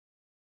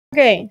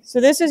Okay, so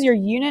this is your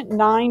Unit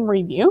 9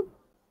 review.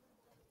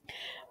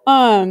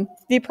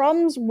 The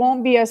problems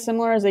won't be as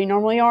similar as they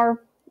normally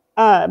are,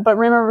 but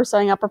remember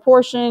setting up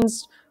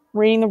proportions,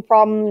 reading the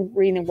problem,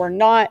 reading the word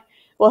not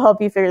will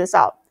help you figure this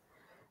out.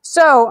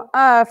 So,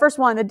 first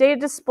one, the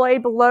data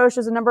displayed below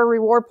shows the number of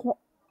reward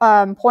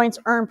points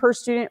earned per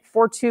student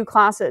for 2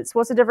 classes.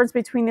 What's the difference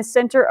between the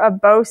center of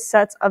both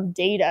sets of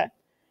data?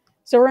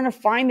 So we're going to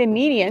find the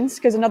medians,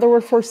 because another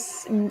word for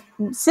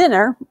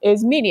center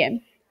is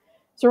median.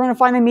 So we're going to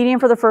find the median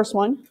for the first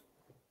one.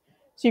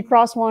 So you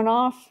cross one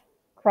off,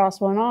 cross,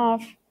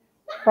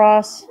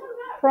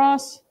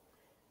 cross,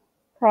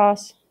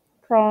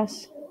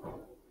 cross.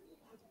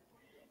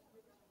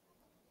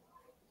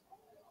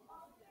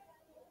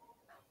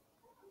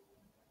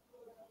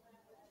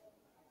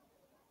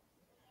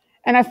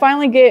 And I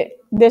finally get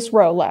this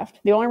row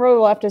left. The only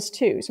row left is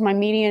 2, so my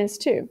median is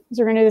 2.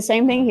 So we're going to do the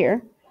same thing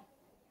here.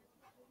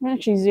 I'm going to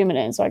actually zoom it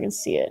in so I can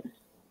see it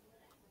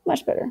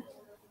much better.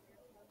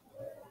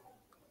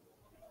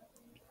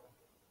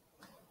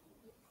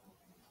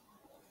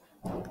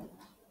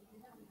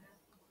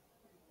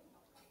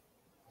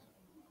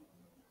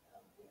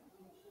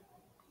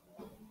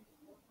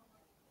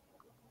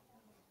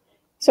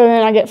 So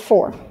then I get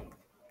 4.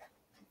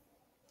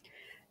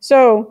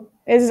 So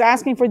this is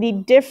asking for the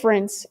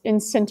difference in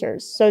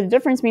centers. So the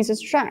difference means to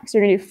subtract. So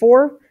you're going to do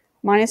 4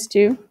 minus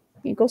 2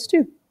 equals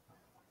 2.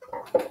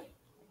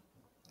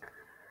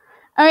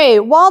 Okay,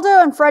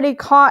 Waldo and Freddie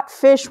caught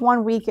fish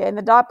one weekend.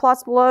 The dot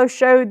plots below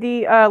show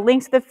the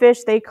lengths of the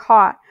fish they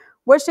caught.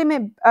 Which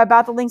statement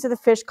about the lengths of the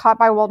fish caught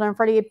by Waldo and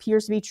Freddie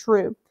appears to be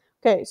true?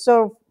 Okay,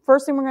 so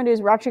first thing we're going to do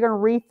is we're actually going to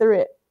read through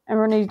it, and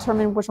we're going to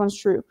determine which one's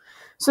true.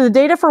 So the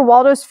data for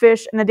Waldo's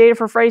fish and the data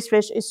for Freddie's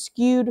fish is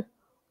skewed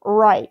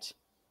right.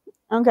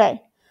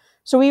 Okay,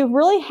 so we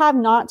really have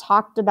not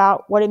talked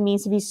about what it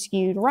means to be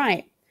skewed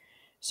right.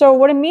 So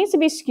what it means to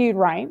be skewed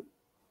right,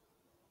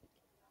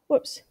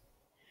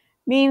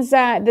 means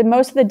that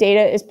most of the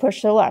data is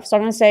pushed to the left. So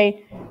I'm going to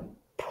say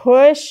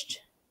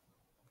pushed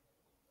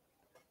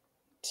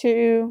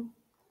to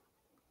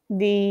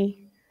the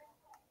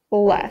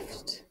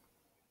left.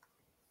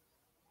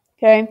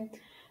 Okay,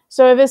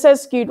 so if it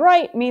says skewed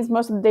right, it means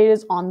most of the data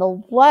is on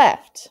the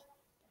left.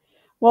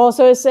 Well,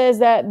 so it says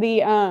that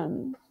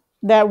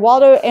that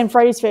Waldo and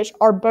Freddie's fish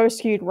are both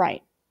skewed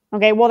right.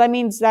 Okay, well, that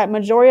means that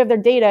majority of their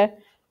data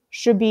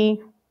should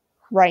be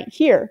right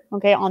here,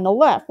 okay, on the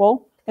left.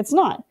 Well, it's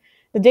not.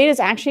 The data is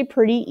actually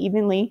pretty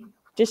evenly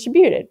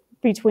distributed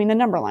between the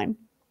number line.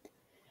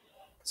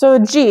 So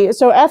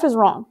F is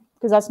wrong,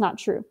 because that's not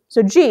true.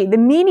 So G, the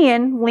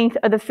median length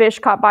of the fish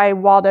caught by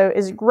Waldo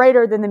is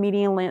greater than the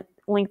median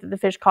length of the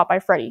fish caught by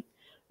Freddie.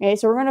 Okay,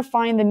 so we're going to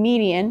find the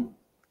median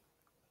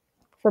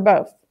for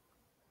both.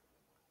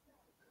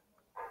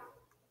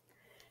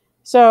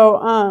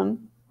 So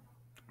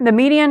the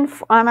median,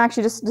 I'm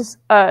actually just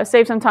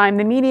save some time.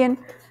 The median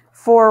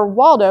for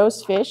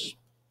Waldo's fish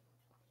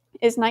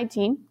is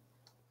 19.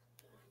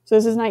 So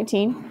this is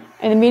 19.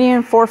 And the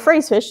median for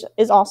Freddie's fish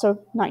is also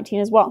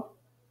 19 as well.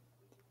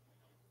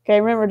 Okay,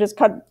 remember, just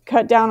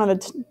cut down on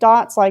the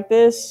dots like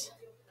this.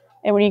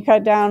 And when you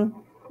cut down,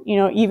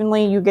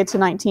 evenly, you get to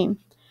 19.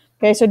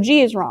 Okay, so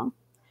G is wrong.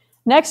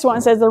 Next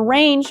one says the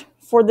range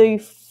for the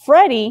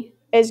Freddie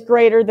is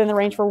greater than the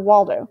range for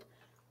Waldo.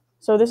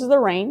 So this is the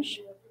range.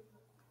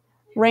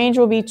 Range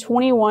will be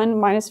 21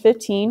 minus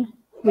 15,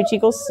 which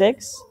equals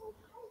 6.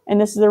 And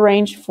this is the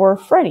range for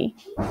Freddie,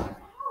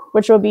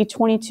 which will be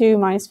 22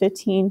 minus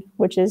 15,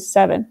 which is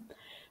 7.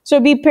 So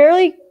be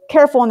fairly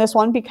careful on this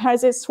one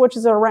because it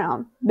switches it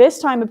around. This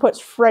time it puts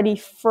Freddie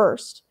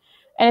first.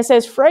 And it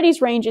says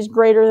Freddie's range is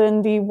greater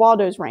than the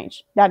Waldo's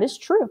range. That is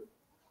true.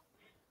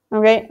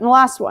 Okay, and the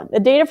last one. The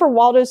data for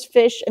Waldo's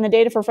fish and the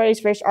data for Freddie's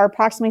fish are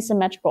approximately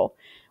symmetrical.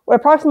 What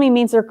approximately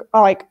means they're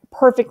like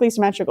perfectly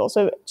symmetrical.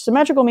 So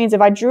symmetrical means if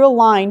I drew a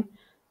line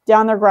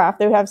down their graph,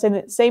 they would have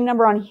the same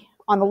number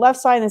on the left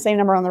side and the same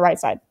number on the right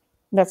side.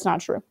 That's not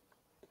true.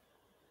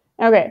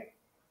 Okay,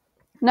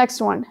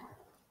 next one.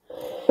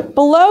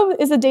 Below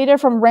is the data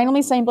from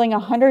randomly sampling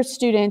 100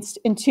 students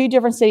in 2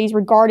 different cities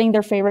regarding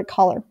their favorite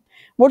color.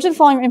 Which of the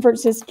following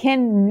inferences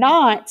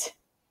cannot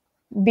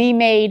be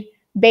made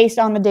based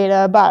on the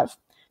data above?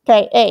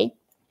 Okay, A,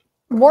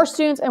 more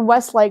students in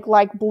Westlake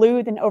like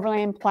blue than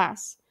Overland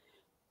Pass.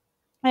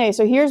 Okay,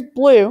 so here's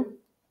blue,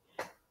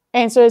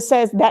 and so it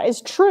says that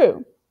is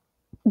true,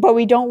 but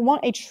we don't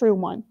want a true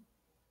one.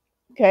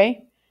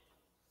 Okay,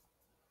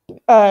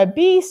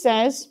 B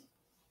says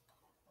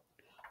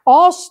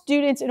all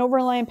students in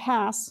Overland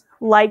Pass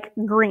like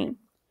green.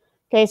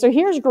 Okay, so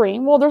here's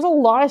green. Well, there's a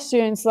lot of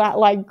students that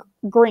like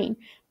green,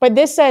 but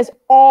this says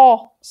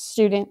all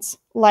students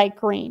like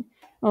green.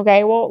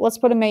 Okay, well, let's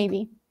put a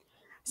maybe.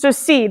 So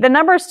C, the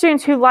number of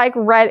students who like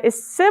red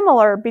is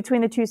similar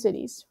between the 2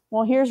 cities.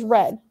 Well, here's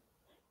red,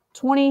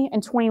 20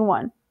 and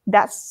 21.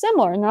 That's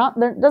similar.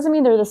 Doesn't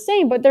mean they're the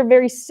same, but they're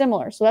very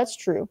similar, so that's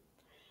true.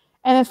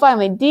 And then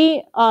finally,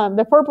 D,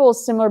 the purple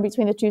is similar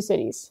between the 2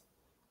 cities.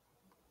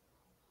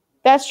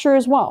 That's true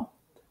as well.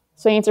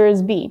 So the answer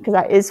is B, because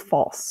that is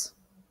false.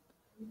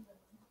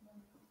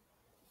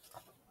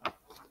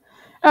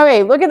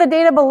 Okay, look at the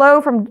data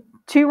below from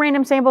 2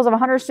 random samples of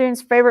 100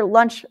 students' favorite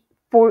lunch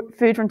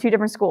food from 2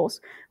 different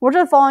schools. Which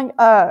of the following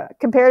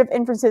comparative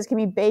inferences can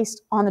be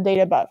based on the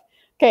data above?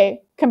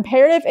 Okay,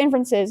 comparative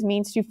inferences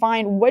means to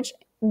find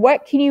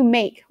what can you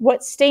make,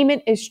 what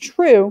statement is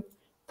true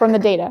from the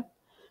data.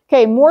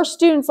 Okay, more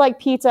students like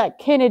pizza at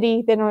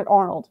Kennedy than at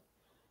Arnold.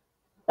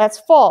 That's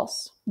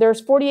false.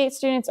 There's 48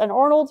 students at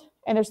Arnold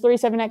and there's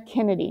 37 at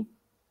Kennedy.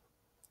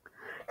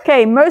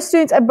 Okay, most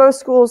students at both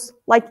schools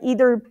like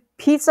either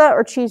pizza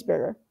or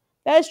cheeseburger.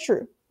 That is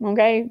true.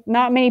 Okay,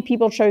 not many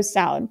people chose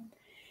salad.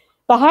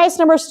 The highest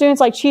number of students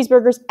like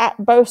cheeseburgers at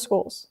both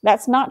schools.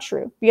 That's not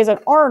true because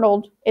at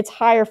Arnold, it's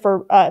higher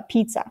for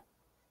pizza.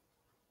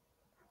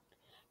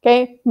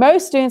 Okay,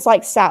 most students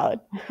like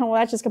salad. Well,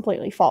 that's just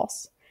completely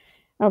false.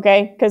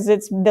 Okay, because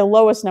it's the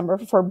lowest number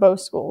for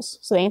both schools.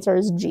 So the answer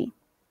is G.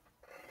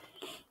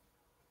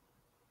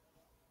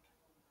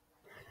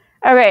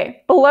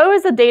 Okay, below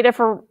is the data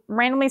for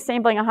randomly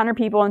sampling 100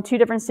 people in 2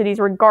 different cities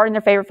regarding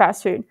their favorite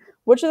fast food.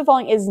 Which of the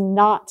following is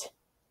not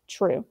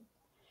true?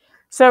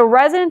 So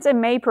residents in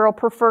Maypearl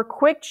prefer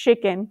quick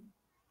chicken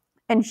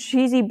and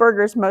cheesy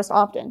burgers most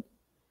often.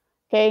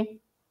 Okay,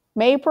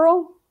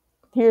 Maypearl,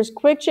 here's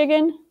quick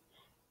chicken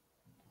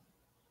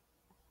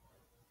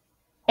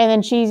and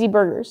then cheesy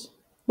burgers.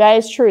 That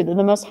is true. They're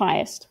the most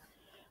highest.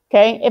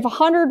 Okay, if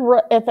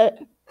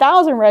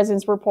 1,000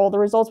 residents were polled, the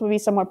results would be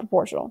somewhat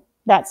proportional.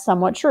 That's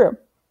somewhat true.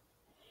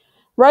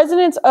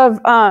 Residents of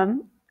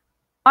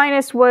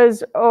Innis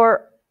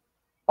are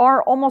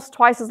almost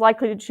twice as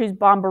likely to choose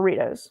bomb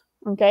burritos.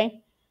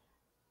 Okay,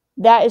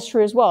 that is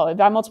true as well. If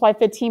I multiply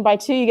 15 by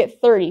 2, you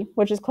get 30,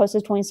 which is close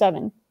to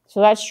 27. So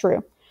that's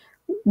true.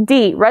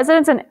 D,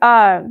 residents in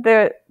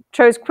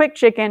chose quick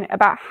chicken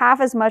about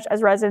half as much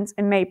as residents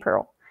in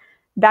Maypearl.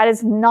 That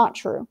is not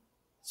true.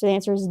 So the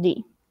answer is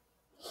D.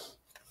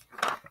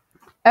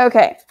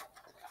 Okay.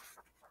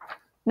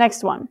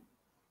 Next one.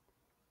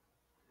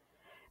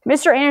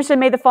 Mr. Anderson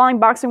made the following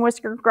box and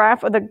whisker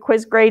graph of the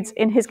quiz grades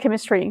in his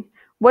chemistry.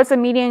 What's the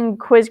median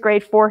quiz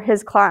grade for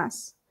his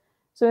class?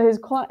 So his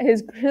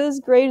quiz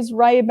grade is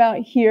right about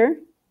here.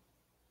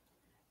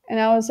 And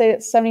I would say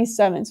it's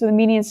 77. So the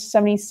median is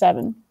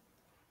 77.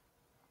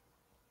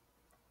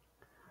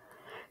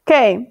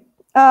 Okay.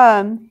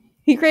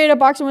 He created a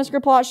box and whisker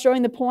plot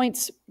showing the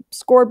points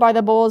scored by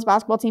the Bulls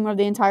basketball team over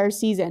the entire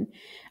season.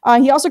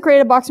 He also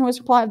created a box and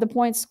whisker plot of the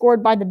points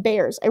scored by the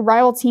Bears, a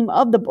rival team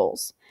of the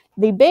Bulls.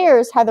 The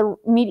Bears had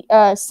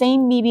the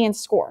same median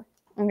score.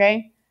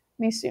 Okay?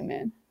 Let me zoom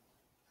in.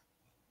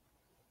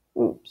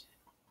 Oops.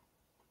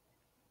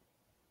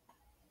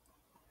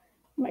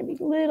 Might be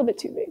a little bit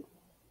too big.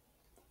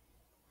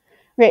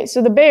 Okay,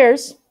 so the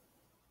Bears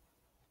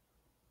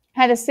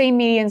had the same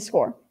median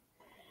score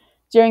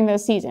during the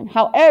season.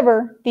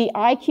 However, the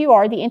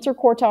IQR, the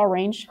interquartile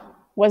range,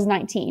 was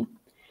 19.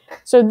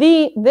 So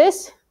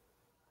this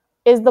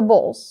is the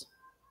Bulls.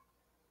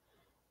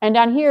 And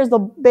down here is the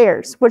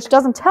Bears, which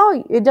doesn't tell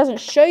you, it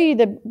doesn't show you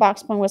the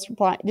box point whisker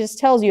plot. It just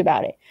tells you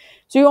about it.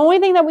 So the only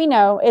thing that we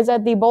know is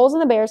that the Bulls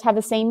and the Bears have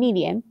the same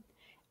median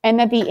and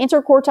that the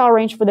interquartile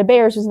range for the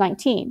Bears is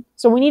 19.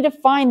 So we need to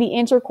find the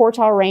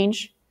interquartile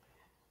range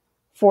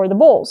for the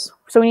Bulls.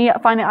 So we need to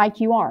find the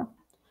IQR.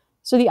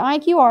 So the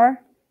IQR,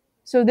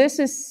 so this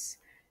is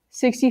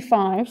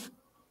 65.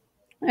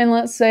 And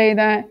let's say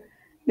that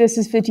this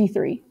is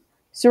 53.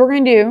 So we're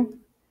going to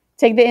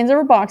take the ends of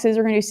our boxes.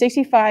 We're going to do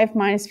 65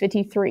 minus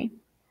 53.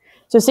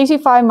 So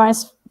 65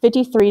 minus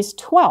 53 is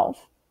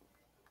 12.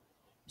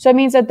 So it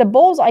means that the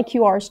Bulls'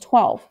 IQR is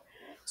 12.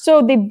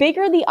 So the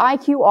bigger the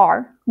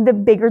IQR, the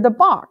bigger the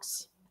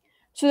box.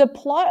 So the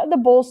plot of the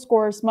Bulls'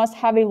 scores must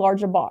have a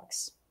larger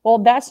box. Well,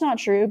 that's not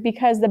true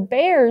because the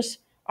Bears'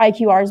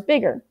 IQR is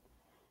bigger.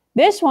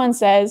 This one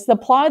says the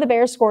plot of the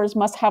Bears' scores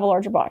must have a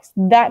larger box.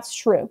 That's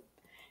true.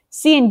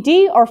 C and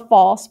D are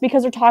false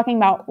because they're talking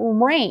about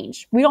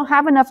range. We don't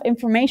have enough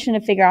information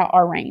to figure out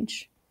our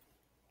range.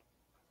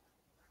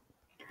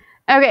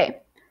 Okay.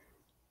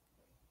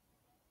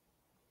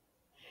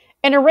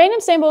 In a random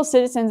sample of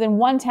citizens in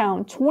one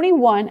town,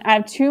 21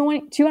 out of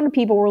 200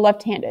 people were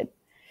left-handed.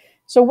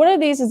 So what of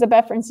these is the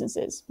best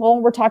instances?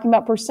 Well, we're talking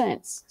about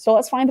percents. So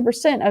let's find the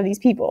percent of these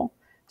people.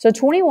 So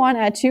 21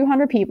 out of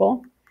 200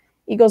 people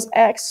equals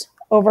X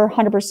over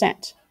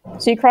 100%.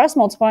 So you cross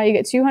multiply, you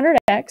get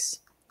 200X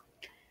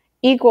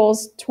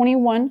equals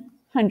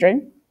 2100.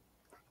 And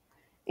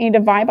you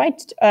divide by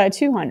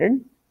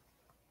 200.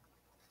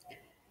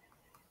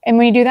 And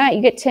when you do that,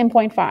 you get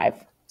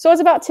 10.5. So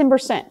it's about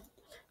 10%.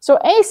 So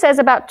A says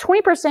about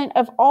 20%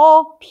 of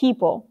all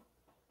people.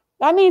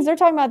 That means they're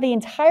talking about the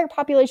entire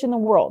population in the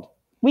world.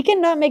 We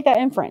cannot make that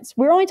inference.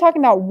 We're only talking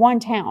about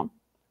one town.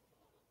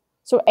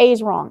 So A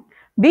is wrong.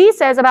 B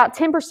says about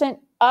 10%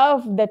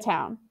 of the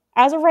town.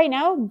 As of right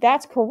now,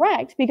 that's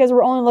correct because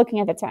we're only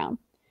looking at the town.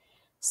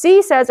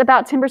 C says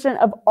about 10%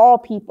 of all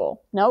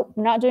people. Nope,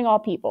 we're not doing all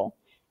people.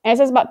 And it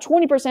says about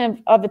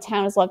 20% of the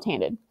town is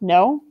left-handed.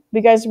 No,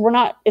 because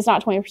it's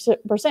not 20%,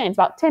 it's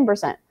about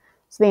 10%.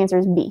 So the answer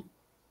is B.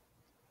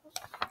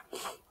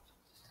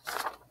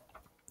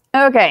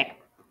 Okay.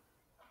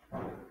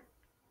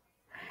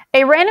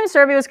 A random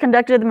survey was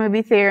conducted at the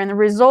movie theater, and the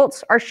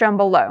results are shown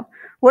below.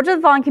 Which of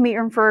the following can be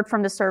inferred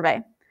from the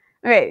survey?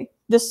 Okay,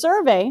 the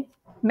survey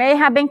may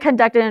have been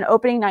conducted on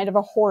opening night of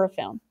a horror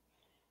film.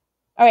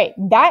 All right,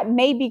 that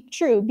may be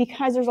true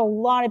because there's a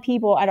lot of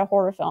people at a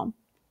horror film.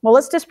 Well,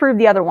 let's disprove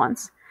the other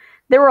ones.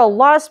 There were a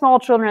lot of small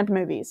children at the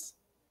movies.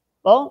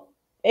 Well,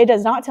 it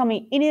does not tell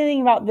me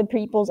anything about the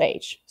people's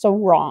age, so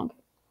wrong.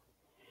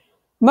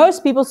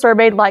 Most people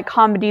surveyed like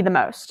comedy the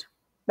most.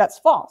 That's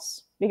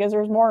false because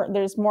there's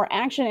more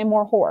action and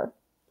more horror.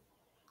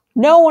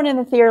 No one in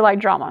the theater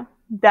liked drama.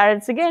 That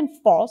is again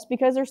false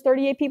because there's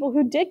 38 people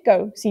who did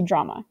go see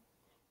drama.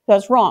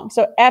 That's wrong.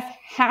 So F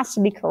has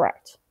to be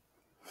correct.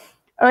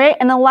 Okay,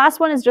 and the last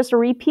one is just a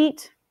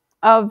repeat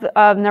of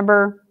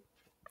number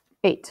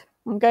 8.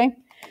 Okay,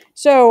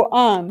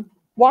 so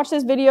watch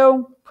this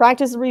video,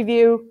 practice the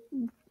review,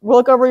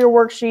 look over your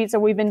worksheets that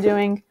we've been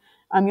doing.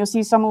 You'll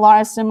see a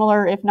lot of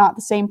similar, if not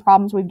the same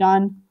problems we've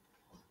done.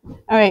 All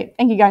right,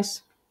 thank you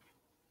guys.